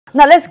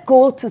Now let's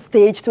go to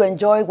stage to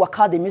enjoy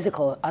WAKAA the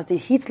musical as the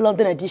Hit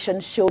London edition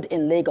showed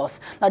in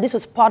Lagos. Now this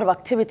was part of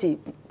activity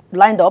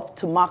lined up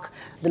to mark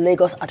the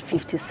Lagos at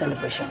 50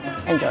 celebration.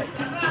 Enjoy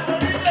it.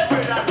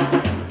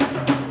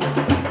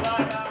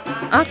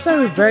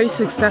 After a very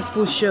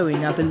successful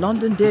showing at the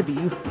London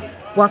debut,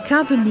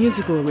 WAKAA the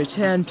musical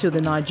returned to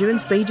the Nigerian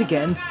stage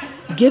again,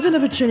 giving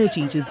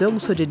opportunity to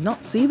those who did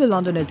not see the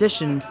London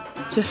edition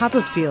to have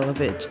a feel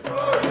of it.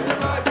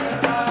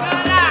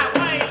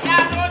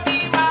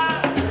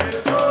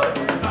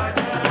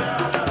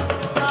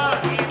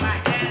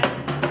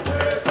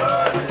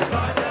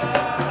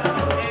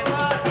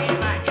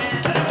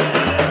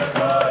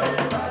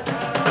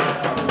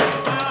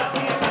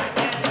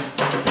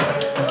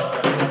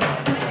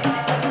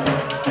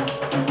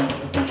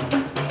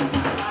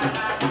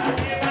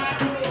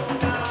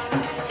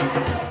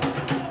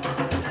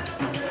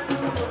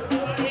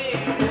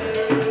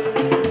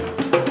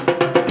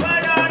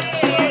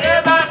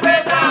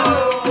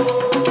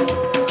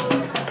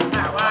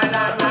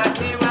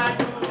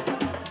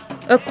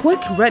 A quick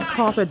red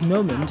carpet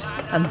moment,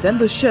 and then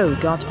the show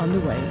got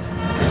underway.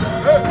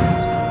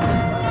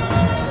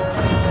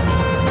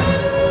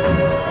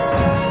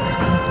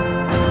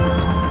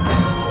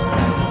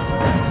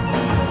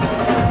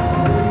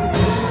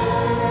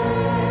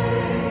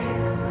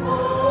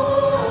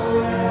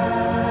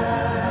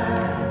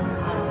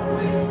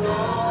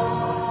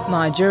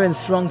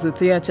 Nigerians thronged the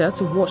theatre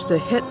to watch the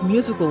hit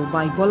musical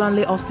by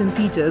Bolanle Austin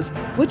Peters,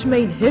 which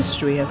made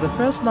history as the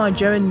first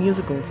Nigerian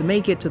musical to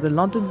make it to the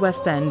London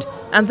West End,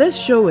 and this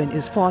showing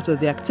is part of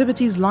the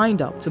activities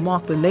lined up to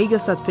mark the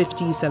Lagos at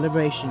 50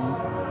 celebration.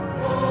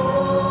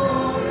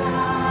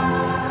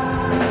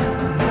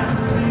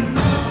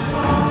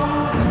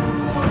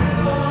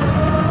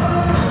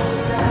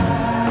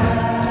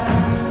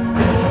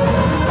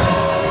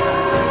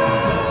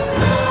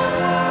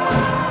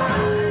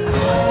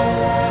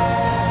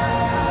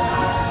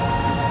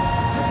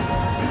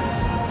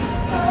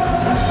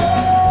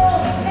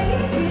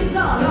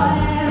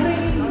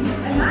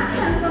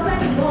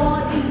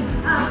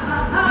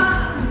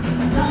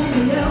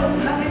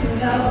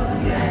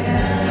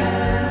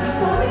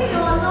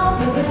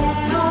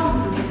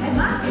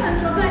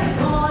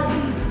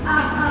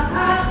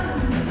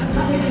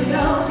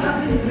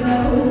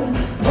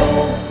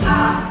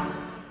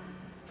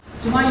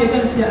 You're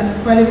going to see an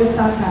incredible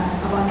satire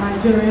about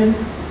Nigerians,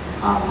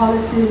 our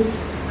politics,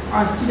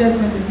 our students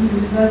when they leave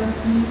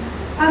university,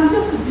 and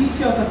just the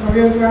beauty of the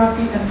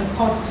choreography and the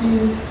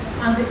costumes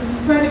and the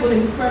incredible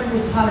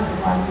talent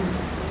of our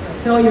youths.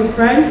 Tell your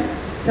friends,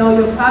 tell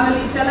your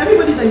family, tell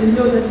everybody that you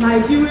know that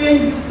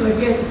Nigerian youths are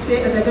here to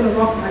stay and they're going to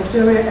rock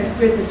Nigeria and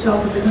create the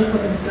jobs that they need for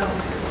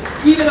themselves.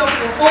 Give it up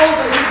for all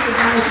the youths of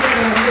Nigeria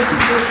that are making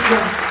this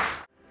job.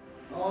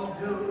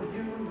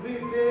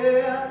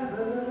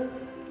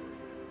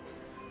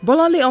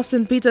 Bolanle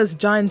Austin Peters'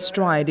 giant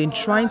stride in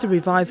trying to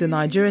revive the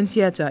Nigerian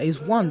theatre is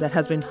one that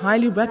has been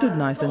highly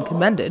recognized and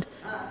commended,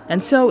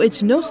 and so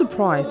it's no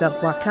surprise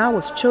that WAKAA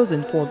was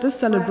chosen for this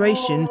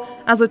celebration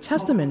as a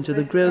testament to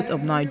the growth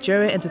of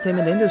Nigerian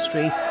entertainment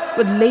industry,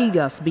 with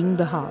Lagos being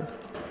the hub.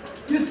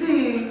 You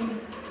see,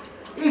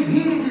 if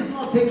he is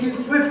not taken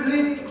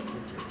swiftly,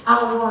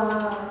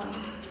 our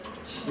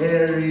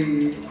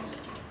cherry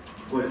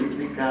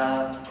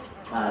political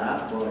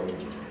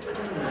paraboy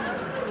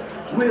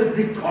will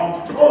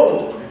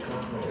decompose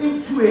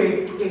into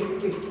a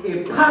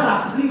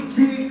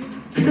paraplegic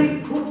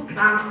crippled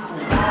cancun.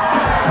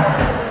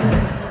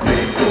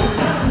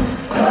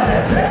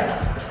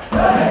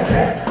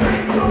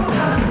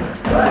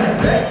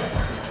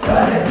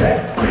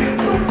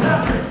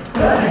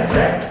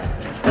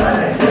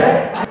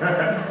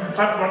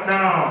 But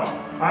now,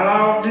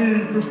 allow me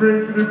to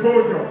bring to the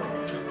podium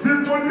the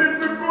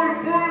political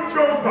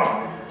bulldozer,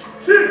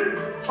 Chief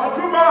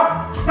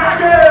Atuma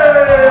Sage!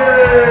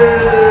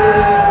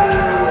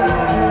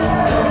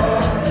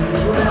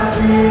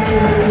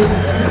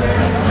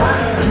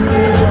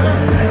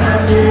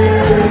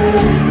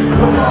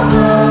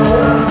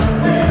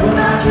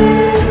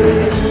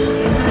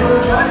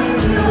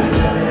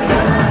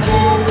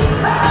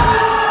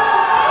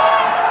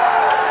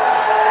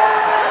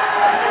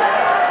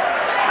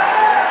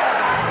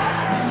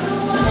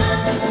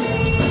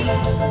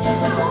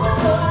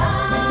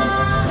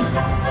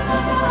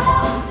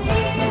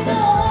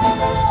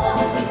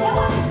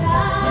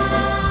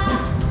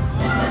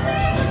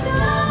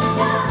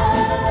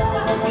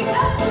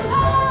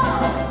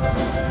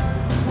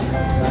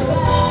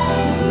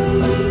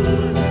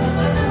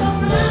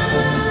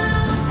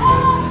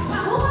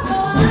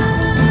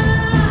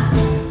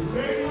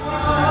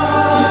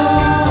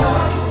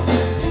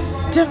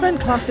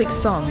 Different classic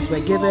songs were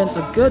given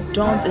a good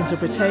dance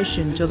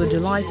interpretation to the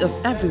delight of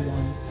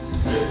everyone.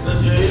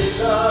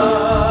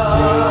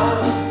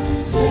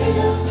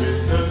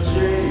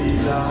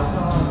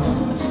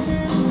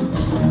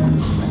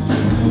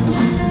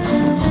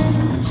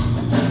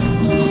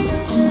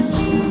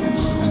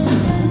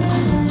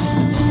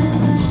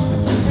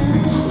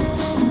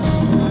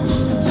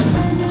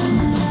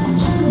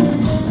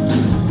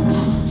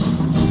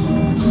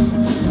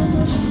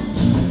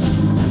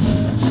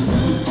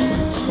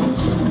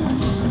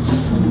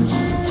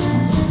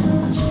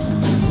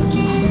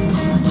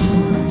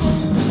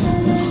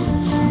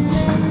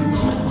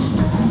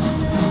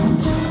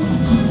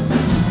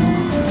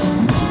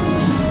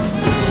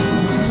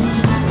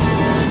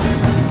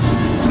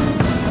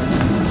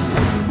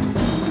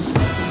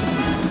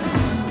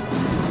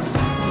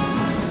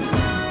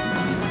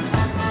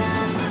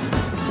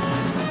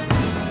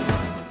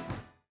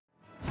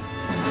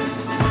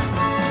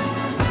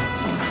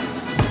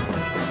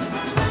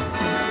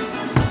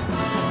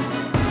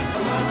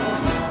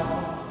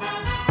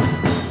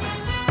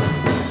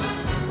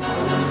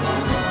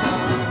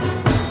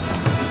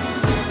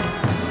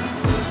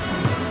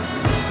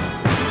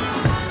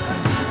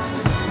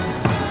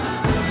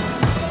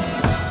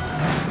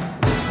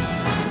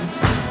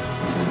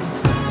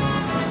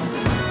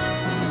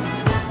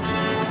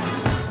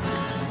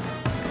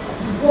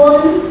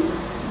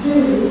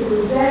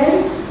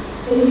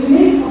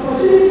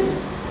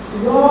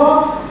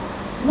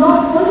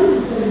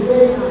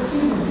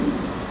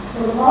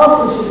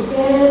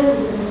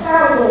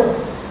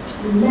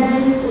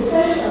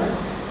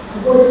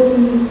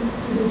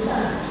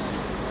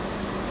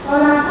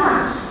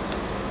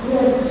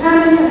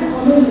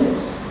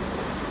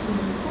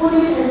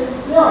 fully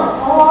explore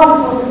all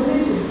the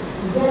possibilities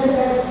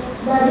presented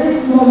by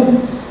this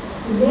moment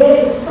to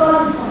lay a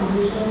solid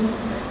foundation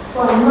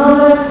for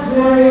another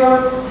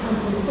glorious and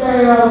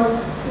prosperous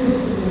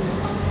future.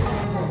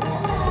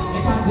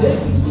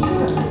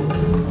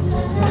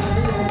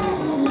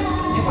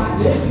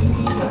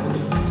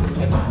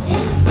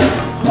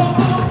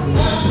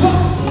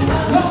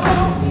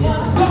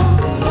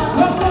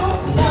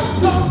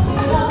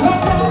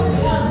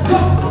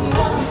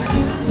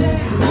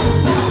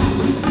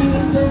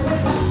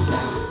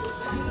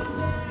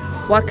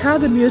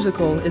 WAKAA the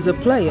Musical is a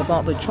play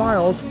about the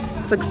trials,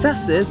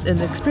 successes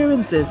and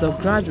experiences of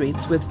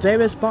graduates with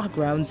various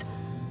backgrounds.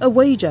 A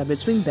wager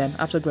between them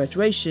after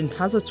graduation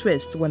has a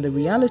twist when the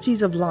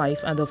realities of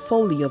life and the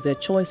folly of their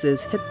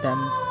choices hit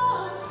them.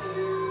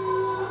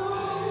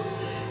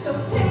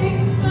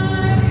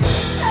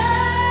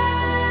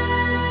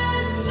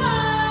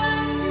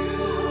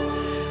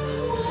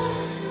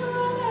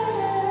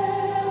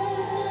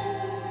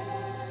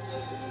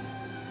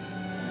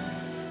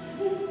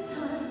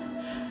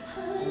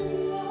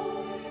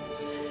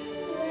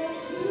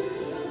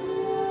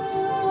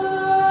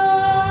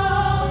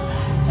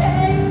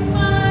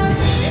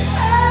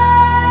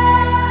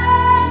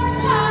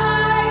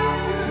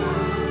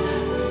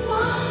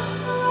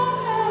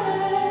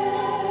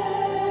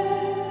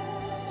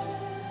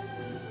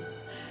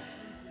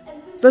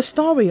 The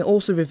story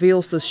also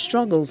reveals the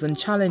struggles and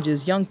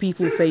challenges young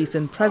people face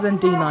in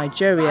present-day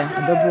Nigeria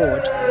and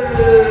abroad.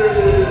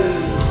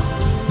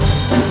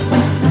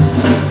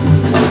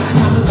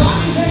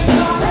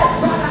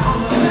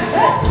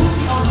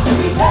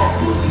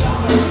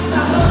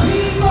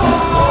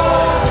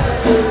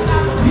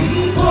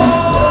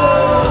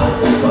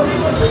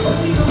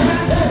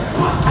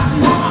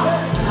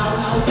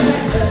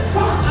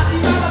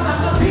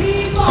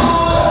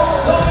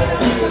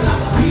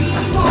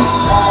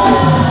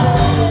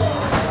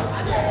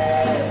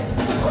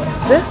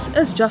 This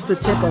is just the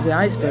tip of the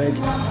iceberg.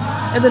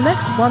 In the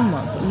next 1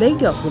 month,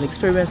 Lagos will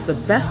experience the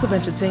best of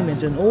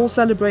entertainment and all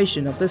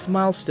celebration of this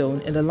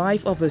milestone in the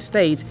life of the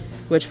state,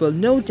 which will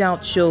no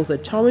doubt show the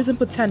tourism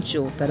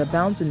potential that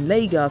abounds in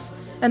Lagos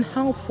and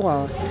how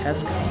far it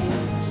has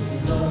come.